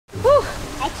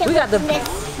We got the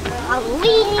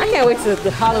Halloween. I can't wait till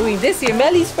the Halloween this year.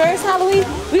 Melly's first Halloween.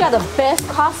 We got the best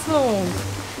costumes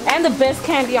and the best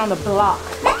candy on the block.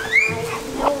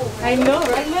 I know,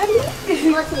 right, Melly?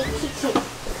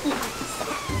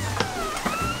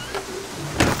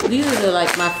 These are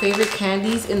like my favorite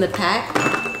candies in the pack.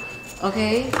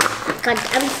 Okay.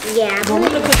 Yeah. But we're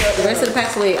gonna put the rest of the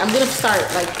packs away. I'm gonna start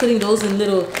like putting those in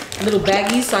little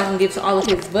baggies so I can give to all the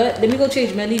kids. But let me go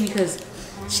change Melly because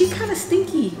she's kind of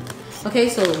stinky. Okay,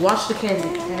 so wash the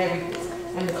candy and everything,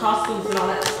 and the costumes and all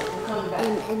that stuff. I'm coming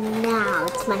back. And now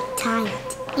it's my time to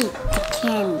eat the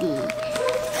candy.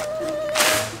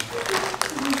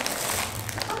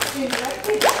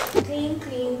 Clean,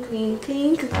 clean, clean,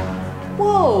 clean, clean.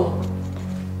 Whoa!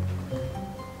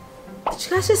 Did you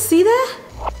guys just see that?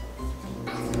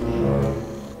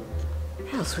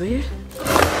 That was weird.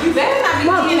 You better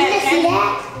not be eating that candy.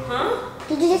 Huh?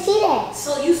 Did you just see that?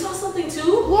 So you saw something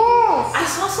too? Yes. I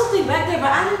saw something back there,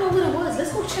 but I didn't know what it was.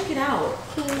 Let's go check it out.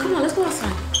 Come on, let's go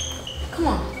outside. Come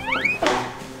on.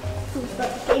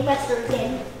 Game Master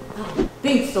again. I don't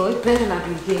think so. It better not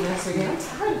be Game Master again. I'm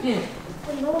tired of him.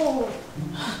 Oh no.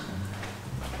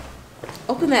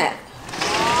 Open that.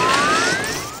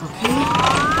 Okay.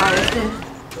 Alright, let's go.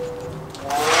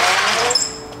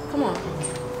 Come on.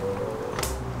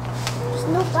 There's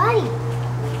nobody.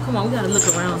 Come on, we gotta look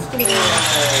around.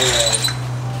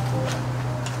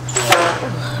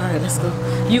 Alright, let's go.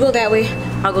 You go that way,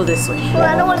 I'll go this way. Well,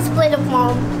 I don't want to split up,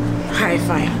 Mom. Alright,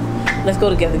 fine. Let's go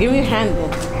together. Give me your hand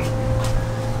then.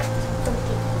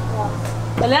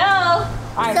 Hello?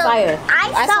 Alright, So, Saya.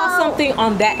 I saw saw something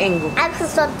on that angle. I saw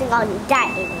something on that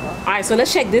angle. Alright, so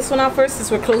let's check this one out first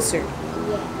since we're closer.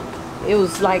 Yeah. It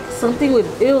was like something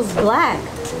with, it was black,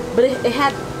 but it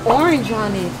had orange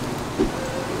on it.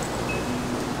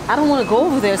 I don't want to go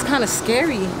over there. It's kind of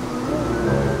scary.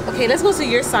 Okay, let's go to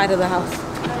your side of the house.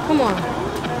 Come on.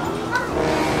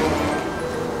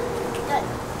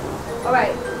 All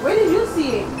right, where did you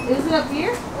see it? Is it up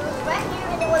here? It was right here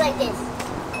and it went like this.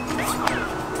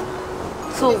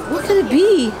 So what could it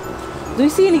be? Do you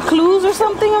see any clues or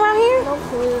something around here? No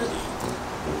clue.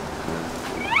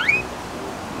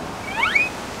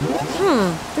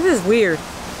 This is weird.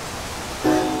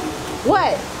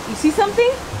 What? You see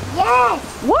something? Yes.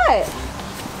 What?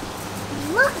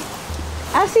 Look.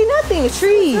 I see nothing.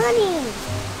 Trees. Running.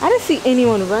 I didn't see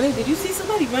anyone running. Did you see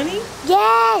somebody running?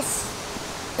 Yes.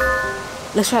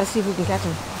 Let's try to see if we can catch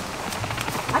him.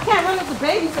 I can't run with the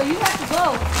baby, so you have to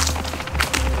go.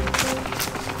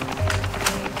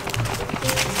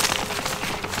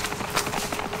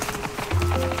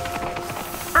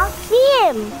 I'll see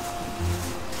him.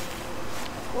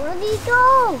 Where did he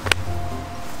go?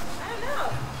 I don't know.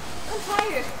 I'm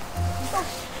tired.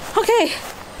 Okay.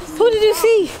 Who did you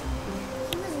see?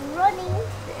 He was running.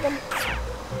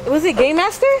 Was it Game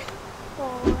Master?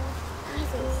 Oh,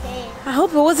 he's insane. I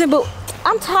hope it wasn't, but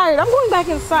I'm tired. I'm going back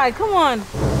inside. Come on.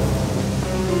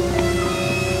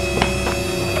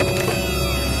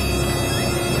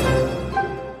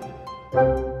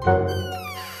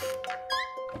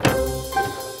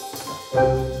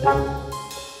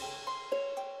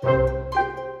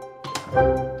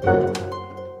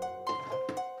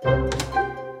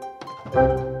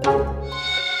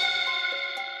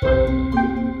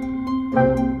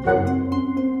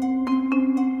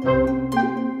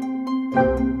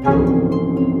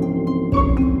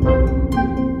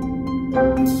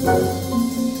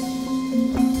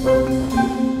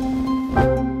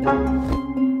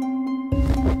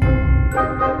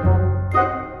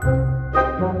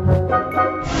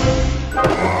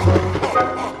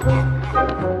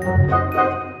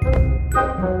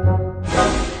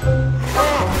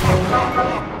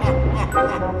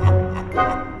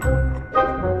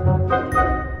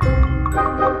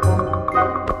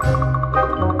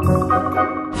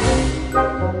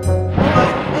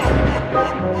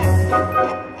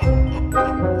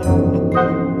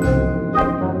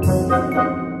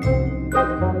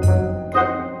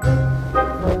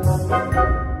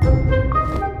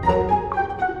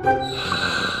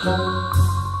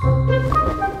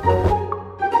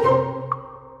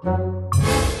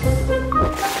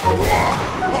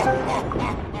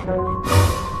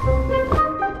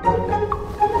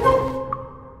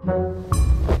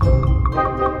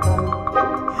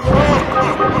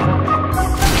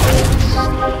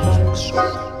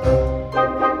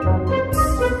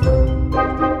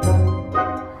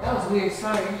 Weird,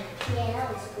 sorry. Yeah, that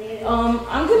was weird.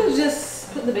 I'm gonna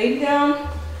just put the baby down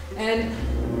and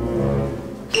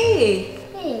hey,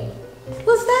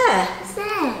 what's that? What's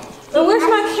that? Oh, where's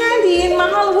my candy and my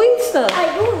Halloween stuff? I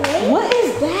know, right? What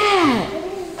is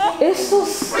that? It's so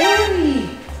scary.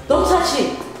 Don't touch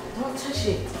it.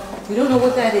 We don't know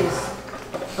what that is.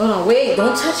 Oh no, wait,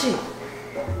 don't touch it.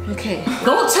 Okay,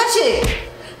 don't touch it.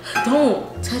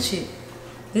 Don't touch it.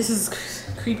 This is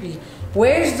creepy.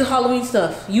 Where's the Halloween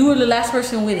stuff? You were the last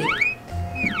person with it.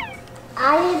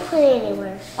 I didn't put it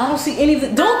anywhere. I don't see any of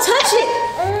it. Don't touch it.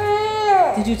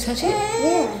 Did you touch it?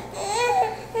 Yeah.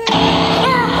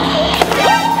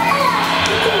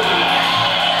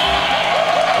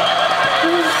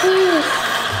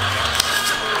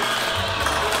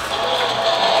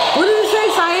 What did it say,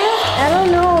 Saya? I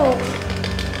don't know.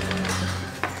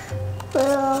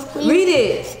 Read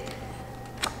it.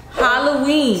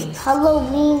 Halloween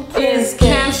Halloween is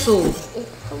canceled.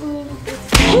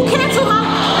 Who canceled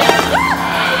Halloween.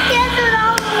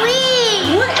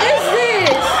 What is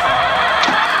this?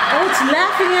 Oh, it's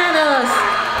laughing at us.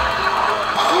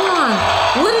 Come on.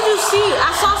 What did you see?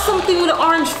 I saw something with an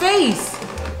orange face.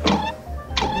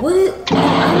 What is...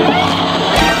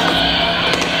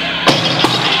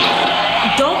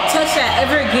 Don't touch that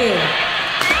ever again.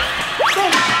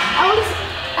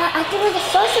 I think it was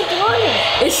supposed to do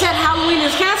it. It said Halloween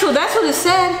is canceled. That's what it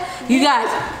said. You guys,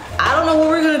 I don't know what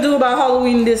we're gonna do about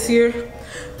Halloween this year.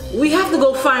 We have to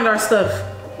go find our stuff.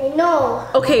 I know.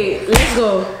 Okay, let's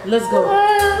go. Let's go.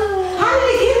 How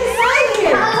did it get inside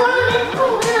here?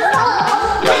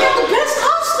 They got the best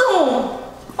costume.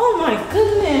 Oh my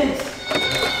goodness.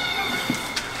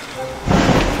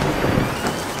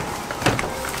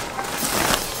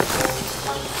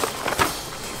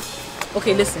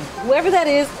 Okay, listen. Whoever that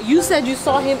is, you said you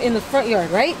saw him in the front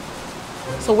yard, right?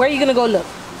 So where are you gonna go look?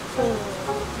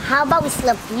 How about we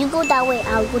slip? You go that way,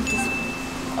 I'll go this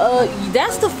way.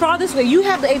 That's the farthest way. You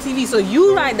have the ATV, so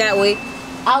you ride that way.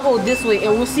 I'll go this way,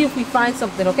 and we'll see if we find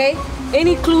something, okay?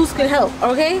 Any clues can help,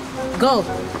 okay? Go. All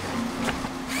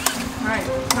right,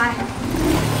 bye.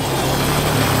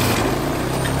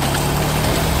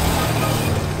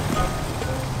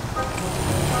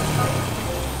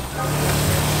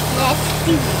 Let's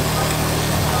do it.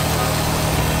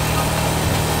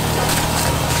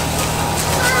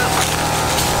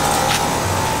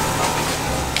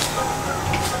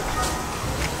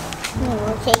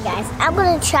 Okay guys, I'm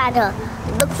gonna try to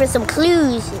look for some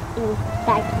clues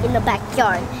in the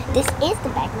backyard. This is the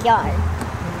backyard.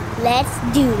 Let's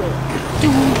do it.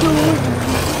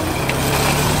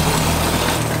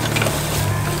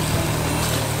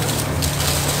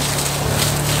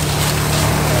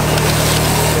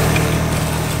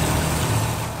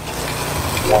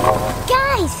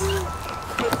 Guys,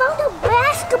 I found a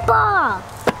basketball.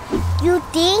 You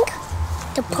think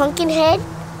the pumpkin head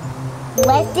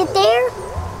left it there?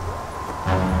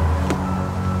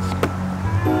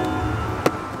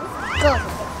 Go.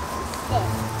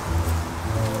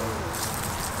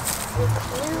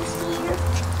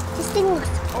 This thing looks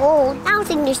old. I don't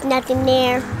think there's nothing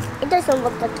there. It doesn't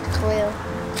look like a clue.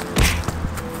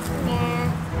 Nah,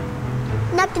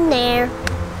 nothing there.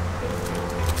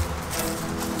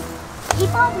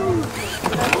 Keep on moving.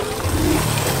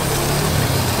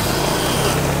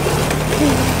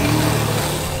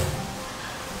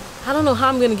 I don't know how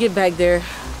I'm gonna get back there,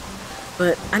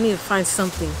 but I need to find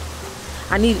something.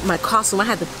 I need my costume. I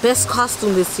had the best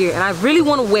costume this year, and I really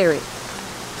want to wear it.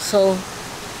 So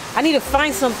I need to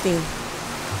find something.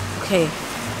 Okay.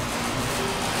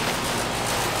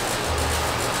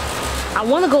 I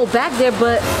want to go back there,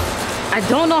 but I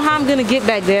don't know how I'm gonna get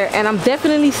back there, and I'm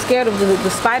definitely scared of the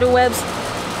spider webs.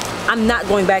 I'm not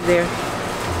going back there.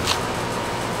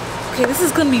 Okay, this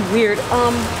is gonna be weird.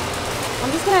 I'm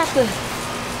just gonna have to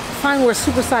find where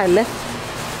Super Sai left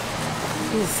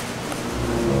his...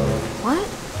 What?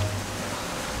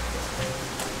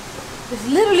 There's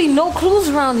literally no clues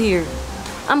around here.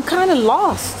 I'm kind of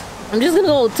lost. I'm just gonna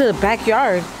go to the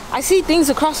backyard. I see things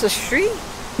across the street.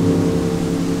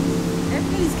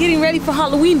 Everybody's getting ready for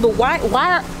Halloween, but why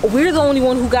are we're the only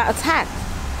one who got attacked?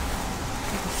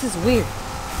 This is weird.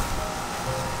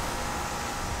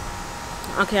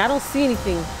 Okay, I don't see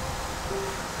anything.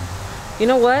 You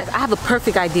know what? I have a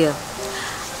perfect idea.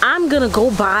 I'm gonna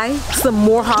go buy some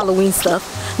more Halloween stuff.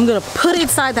 I'm gonna put it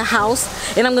inside the house,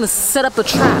 and I'm gonna set up a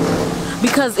trap.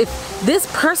 Because if this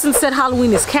person said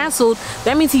Halloween is canceled,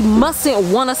 that means he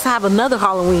mustn't want us to have another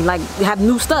Halloween, like have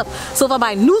new stuff. So if I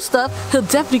buy new stuff, he'll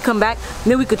definitely come back,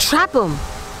 and then we could trap him.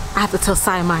 I have to tell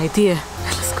Saya my idea.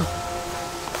 Let's go.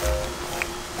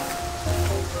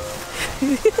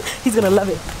 He's gonna love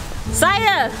it.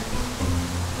 Saya!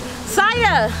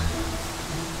 Saya!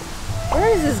 Where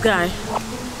is this guy?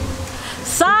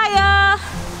 Saya!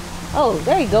 Oh,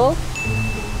 there you go.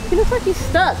 He looks like he's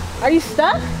stuck. Are you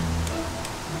stuck?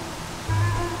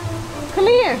 Come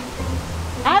here.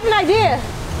 I have an idea.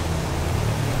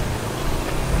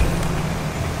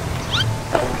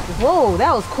 Whoa,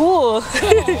 that was cool. All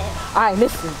right,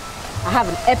 listen. I have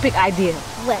an epic idea.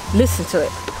 What? Listen to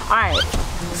it. All right.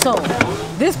 So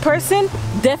this person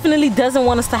definitely doesn't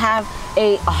want us to have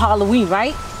a Halloween,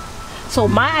 right? So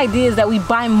my idea is that we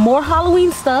buy more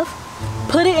Halloween stuff,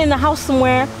 put it in the house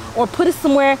somewhere, or put it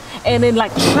somewhere, and then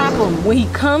like trap him when he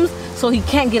comes, so he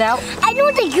can't get out. I know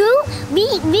what to do. We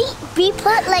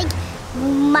put like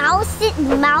mouse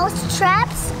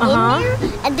traps in there,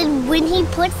 and then when he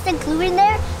puts the glue in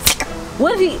there.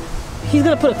 What if he's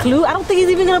gonna put a clue? I don't think he's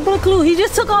even gonna put a clue. He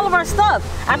just took all of our stuff.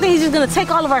 I think he's just gonna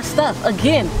take all of our stuff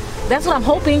again. That's what I'm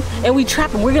hoping. And we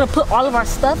trap him. We're gonna put all of our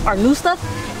stuff, our new stuff,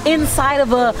 inside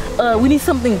of a. We need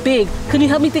something big. Can you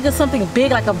help me think of something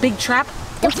big, like a big trap?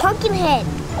 The pumpkin head.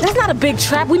 That's not a big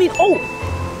trap. We need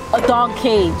a dog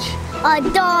cage. A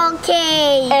dog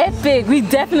cage. Epic. We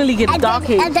definitely get a dog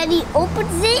cage. And then he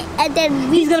opens it, and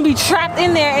then he's gonna be trapped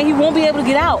in there, and he won't be able to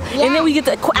get out. Yeah. And then we get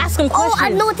to ask him questions. Oh, I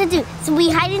know what to do. So we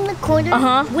hide in the corner.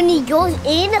 When he goes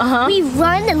in, we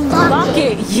run and lock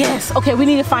it. Yes. Okay, we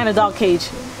need to find a dog cage.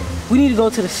 We need to go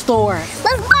to the store.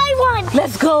 Let's buy one.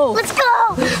 Let's go. Let's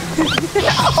go.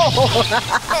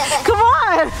 Come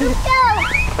on. Let's go.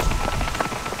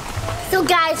 So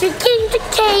guys, we're getting the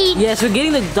cage. Yes, we're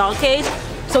getting the dog cage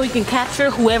so we can capture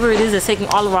whoever it is that's taking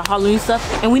all of our Halloween stuff.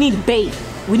 And we need bait.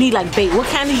 We need like bait. What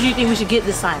candy do you think we should get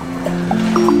this time?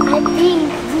 I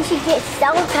think we should get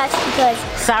Sour Patch because...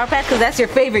 Sour Patch? Because that's your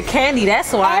favorite candy,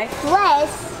 that's why. And plus,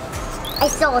 I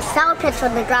saw a Sour Patch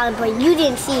on the ground, but you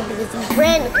didn't see it because you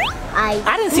ran. I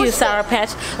didn't see a Sour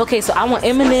Patch. Okay, so I want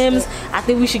M&Ms. I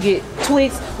think we should get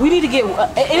Twix. We need to get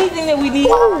anything that we need.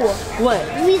 Ooh. What?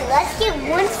 Let's get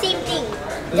one same thing.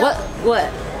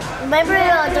 What? Remember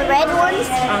the red ones?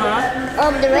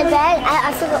 The red bag?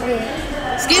 I forgot one.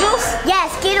 Skittles? Yeah,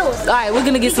 Skittles. All right, we're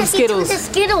gonna get some Skittles. He took the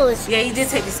Skittles. Yeah, he did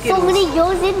take the Skittles. So when he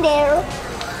goes in there,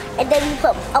 and then we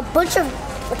put a bunch of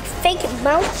fake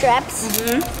mouse traps.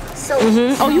 So.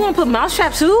 Oh, you want to put mouse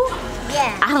traps too?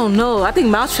 Yeah. I don't know. I think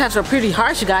mouse traps are pretty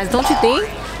harsh, guys. Don't you think?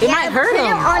 It might hurt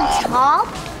him. On top.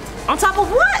 On top of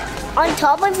what? On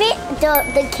top of it,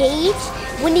 the cage.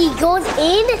 When he goes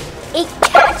in, it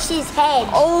catches his head.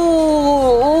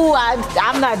 Oh,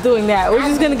 I'm not doing that. We're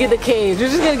just gonna get the cage. We're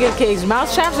just gonna get a cage.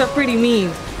 Mouse traps are pretty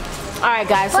mean. All right,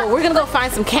 guys. So we're gonna go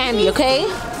find some candy, okay?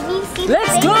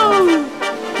 Let's go.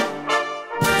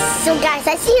 So guys,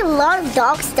 I see a lot of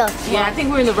dog stuff. Yeah, I think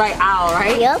we're in the right aisle,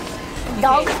 right? Yep.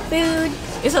 Dog food.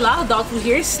 There's a lot of dog food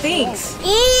here. It stinks.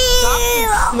 Ew. Dog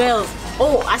food smells.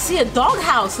 Oh, I see a dog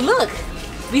house. Look.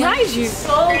 Behind you.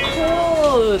 So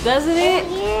cool, doesn't it?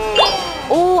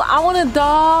 Yeah. Oh, I want a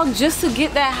dog just to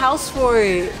get that house for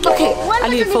it. Okay, I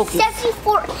need to focus.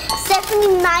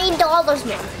 $79,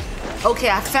 man. Okay,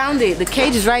 I found it. The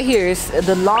cage is right here. It's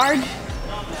the large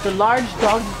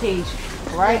dog cage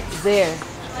right there.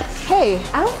 Hey,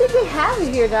 I don't think they have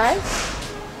it here, guys.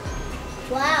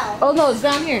 Wow. Oh no, it's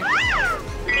down here.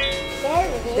 There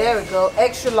it is. There we go.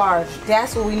 Extra large.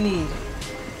 That's what we need.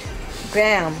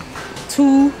 Bam.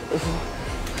 2.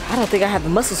 I don't think I have the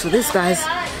muscles for this, guys.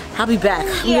 I'll be back.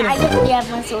 Yeah, I definitely have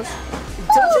muscles.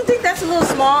 Don't you think that's a little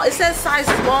small? It says size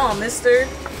small, mister.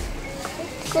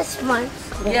 This one.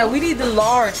 Yeah, we need the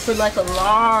large for like a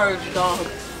large dog.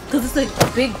 Because it's like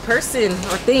a big person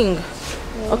or thing.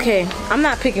 Okay, I'm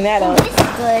not picking that up. This is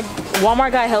good.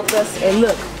 Walmart guy helped us, and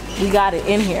look, we got it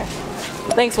in here.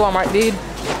 Thanks, Walmart, dude.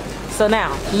 So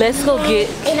now, let's go get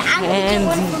and I'm gonna get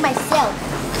one for myself.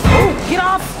 Oh, get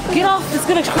off! Get off! It's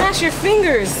gonna crash your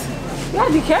fingers. You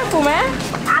gotta be careful, man.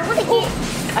 I wanna get.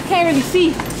 I can't really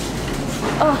see.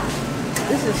 Oh,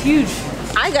 this is huge.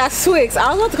 I got Twix.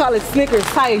 I was about to call it Snickers.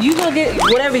 Tyre, you gonna get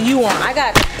whatever you want. I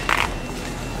got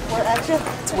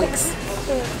Twix.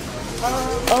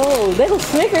 Oh, little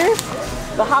Snickers.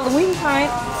 The Halloween kind.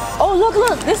 Oh, look,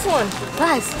 this one.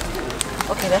 Guys.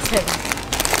 Okay, that's heavy.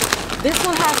 This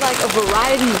one has like a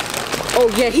variety. Oh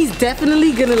yeah, he's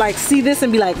definitely gonna like see this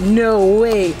and be like, no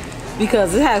way.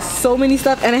 Because it has so many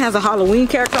stuff and it has a Halloween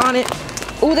character on it.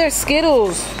 Oh, there's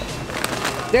Skittles.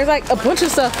 There's like a bunch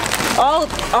of stuff. All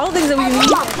things that we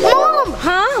need. Mom!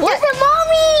 Huh? What? There's a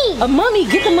mummy! A mummy,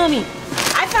 get the mummy.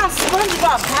 I found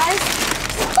SpongeBob, guys.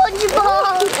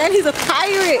 SpongeBob! And he's a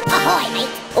pirate.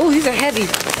 Oh, these are heavy.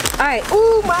 All right.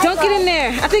 Oh my Don't get in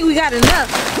there. I think we got enough.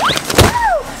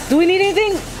 Do we need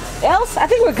anything else? I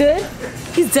think we're good.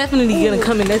 He's definitely gonna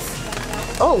come in this.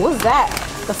 Oh, what's that?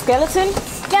 The skeleton?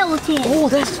 Skeleton. Oh,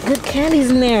 there's good candies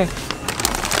in there. Do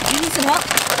you need some help?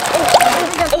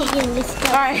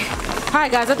 All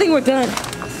right, guys. I think we're done.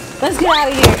 Let's get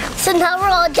out of here. So now we're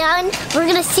all done. We're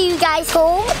gonna see you guys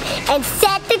home and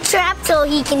set the trap so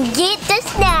he can get the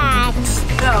snacks.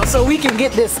 No, so we can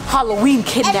get this Halloween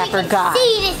kidnapper guy.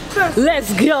 See this person.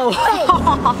 Let's go. We're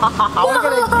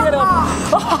gonna get him.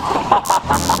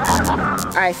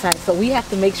 All right, so we have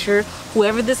to make sure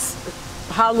whoever this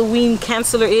Halloween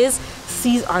canceller is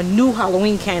sees our new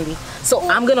Halloween candy. So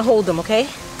I'm gonna hold them, okay?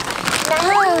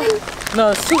 No,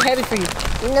 it's too heavy for you.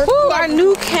 No, ooh, our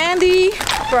new candy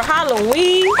for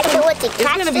Halloween. I can't wait to It's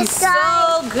catch gonna be this guy.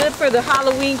 so good for the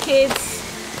Halloween kids.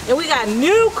 And we got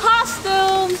new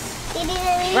costumes.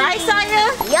 Right,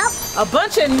 Saya? Yep. A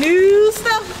bunch of new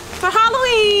stuff for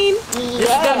Halloween. Yeah. This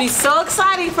is gonna be so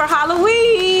exciting for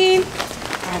Halloween.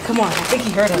 All right, come on. I think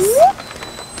he heard us.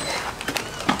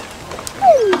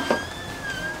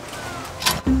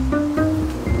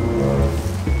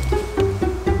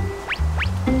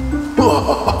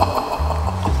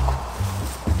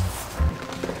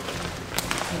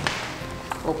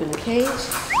 Open the cage.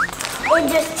 And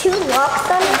there's 2 locks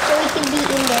on it, so we can be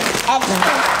in there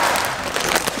extra.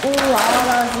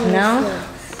 Now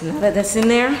that that's in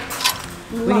there,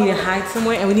 we need to hide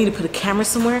somewhere and we need to put a camera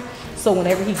somewhere so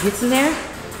whenever he gets in there,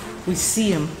 we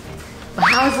see him. But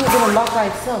how is it gonna lock by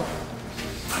itself?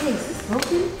 Hey, is this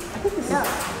broken? I think this is.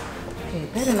 Okay,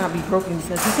 it better not be broken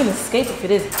because he's gonna escape if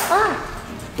it isn't.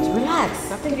 Just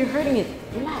relax. I think you're hurting it.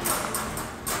 Relax.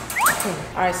 Okay.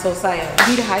 All right, so Saya,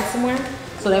 we need to hide somewhere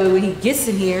so that way when he gets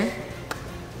in here,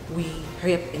 we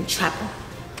hurry up and trap him.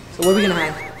 So where are we gonna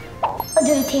hide?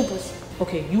 Under the tables.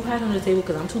 Okay, you hide on the table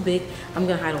because I'm too big. I'm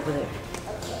gonna hide over there.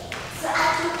 Okay. So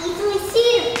I can easily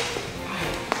see him.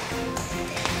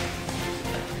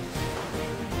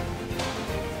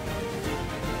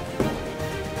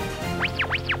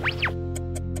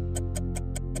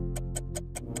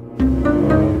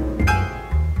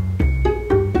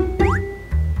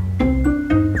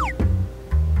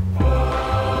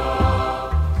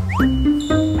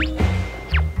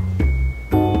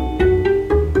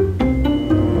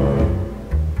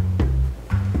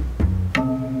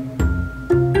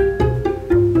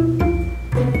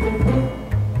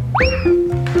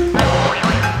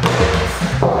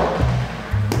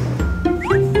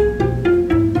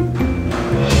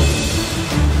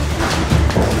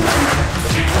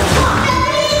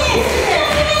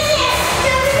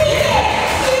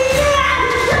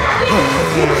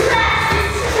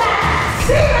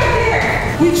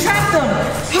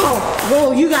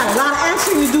 Whoa, you got a lot of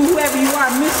answering to do, whoever you are,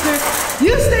 mister.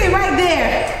 You stay right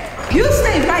there. You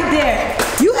stay right there.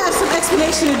 You have some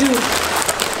explanation to do.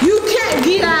 You can't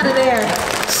get out of there.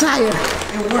 Saya,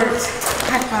 it worked.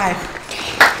 High five.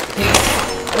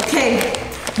 Okay,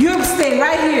 you stay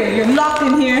right here. You're locked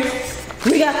in here.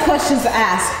 We got questions to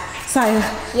ask. Saya,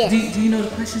 yes. do you know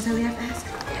the questions that we have to ask?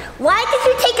 Why did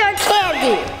you take our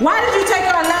candy? Why did you take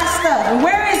our last stuff? And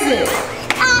where is it?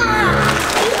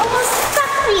 You almost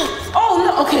stuck me. Oh,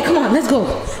 no. Okay, come on. Let's go.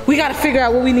 We got to figure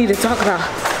out what we need to talk about.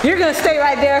 You're going to stay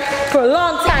right there for a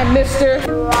long time, mister.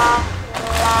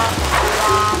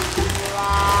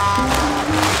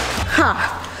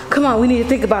 Ha. Come on. We need to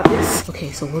think about this.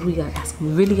 Okay, so what do we got to ask him?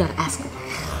 We really got to ask him.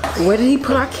 Where did he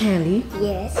put our candy?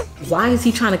 Yes. Why is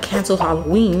he trying to cancel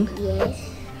Halloween? Yes.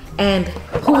 And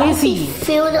who is he?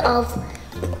 Filled of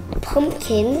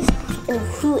pumpkins. And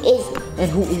who is he?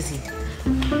 And who is he?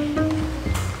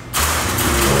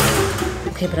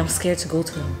 Okay, but I'm scared to go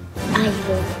to him. I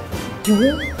will. You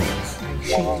will? Are you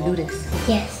sure you can do this?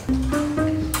 Yes.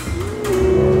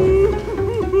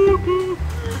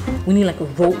 We need like a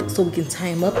rope so we can tie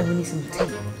him up, and we need some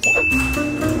tape.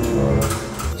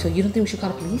 So you don't think we should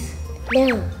call the police?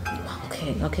 No.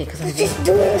 Okay, because I'm Just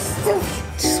doing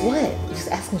stuff. Just what? Just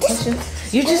asking questions?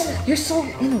 You're so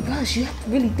in a rush. You have to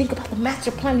really think about the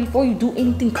master plan before you do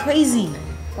anything crazy.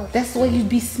 Okay. That's the way you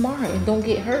be smart and don't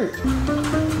get hurt.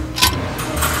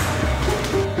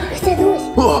 What's that noise?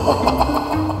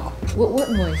 What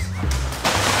noise?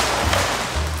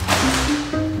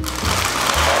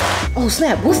 Oh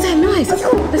snap! What's that noise? Let's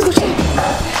go check.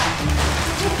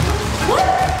 What?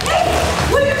 Hey!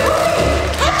 What are you doing?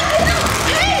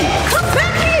 Hey! Come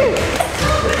back here!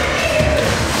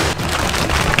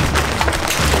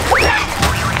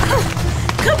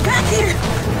 Come back here!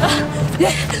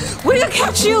 We're gonna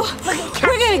catch you.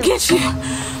 We're gonna get you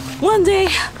one day.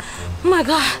 Oh my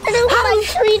God! I don't want my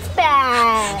treats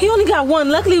back. He only got one.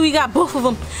 Luckily, we got both of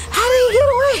them. How did he get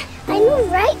away? I know,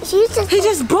 right? He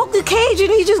just broke the cage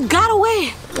and he just got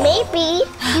away. Maybe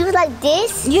he was like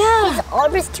this. Yeah. His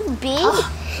arm is too big,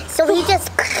 so he just.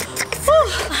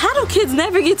 How do kids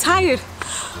never get tired?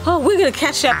 Oh, we're gonna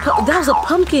catch that. That was a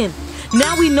pumpkin.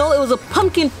 Now we know it was a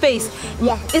pumpkin face.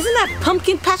 Yes. Isn't that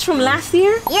pumpkin patch from last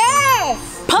year? Yes.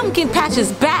 Pumpkin patch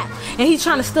is back, and he's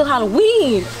trying to steal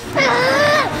Halloween.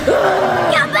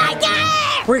 Come back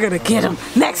here! We're gonna get him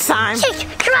next time. Kick,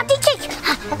 karate kick.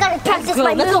 I gotta practice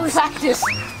my Let's go moves. practice.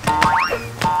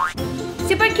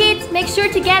 Super Kids, make sure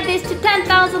to get this to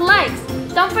 10,000 likes.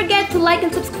 Don't forget to like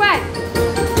and subscribe.